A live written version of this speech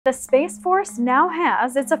The Space Force now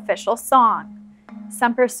has its official song.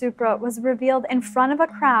 Semper Supra was revealed in front of a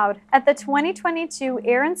crowd at the 2022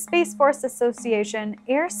 Air and Space Force Association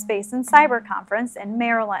Air, Space, and Cyber Conference in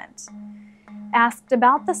Maryland. Asked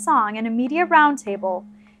about the song in a media roundtable,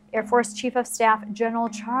 Air Force Chief of Staff General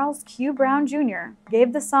Charles Q. Brown Jr.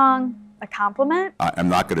 gave the song a compliment. I'm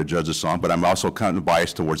not going to judge the song, but I'm also kind of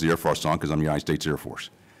biased towards the Air Force song because I'm United States Air Force.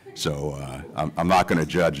 So I'm not going to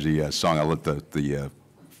judge the song. I'll let the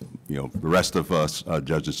rest of us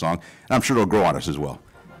judge the song. And I'm sure it'll grow on us as well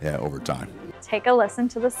over time. Take a listen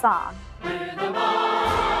to the song.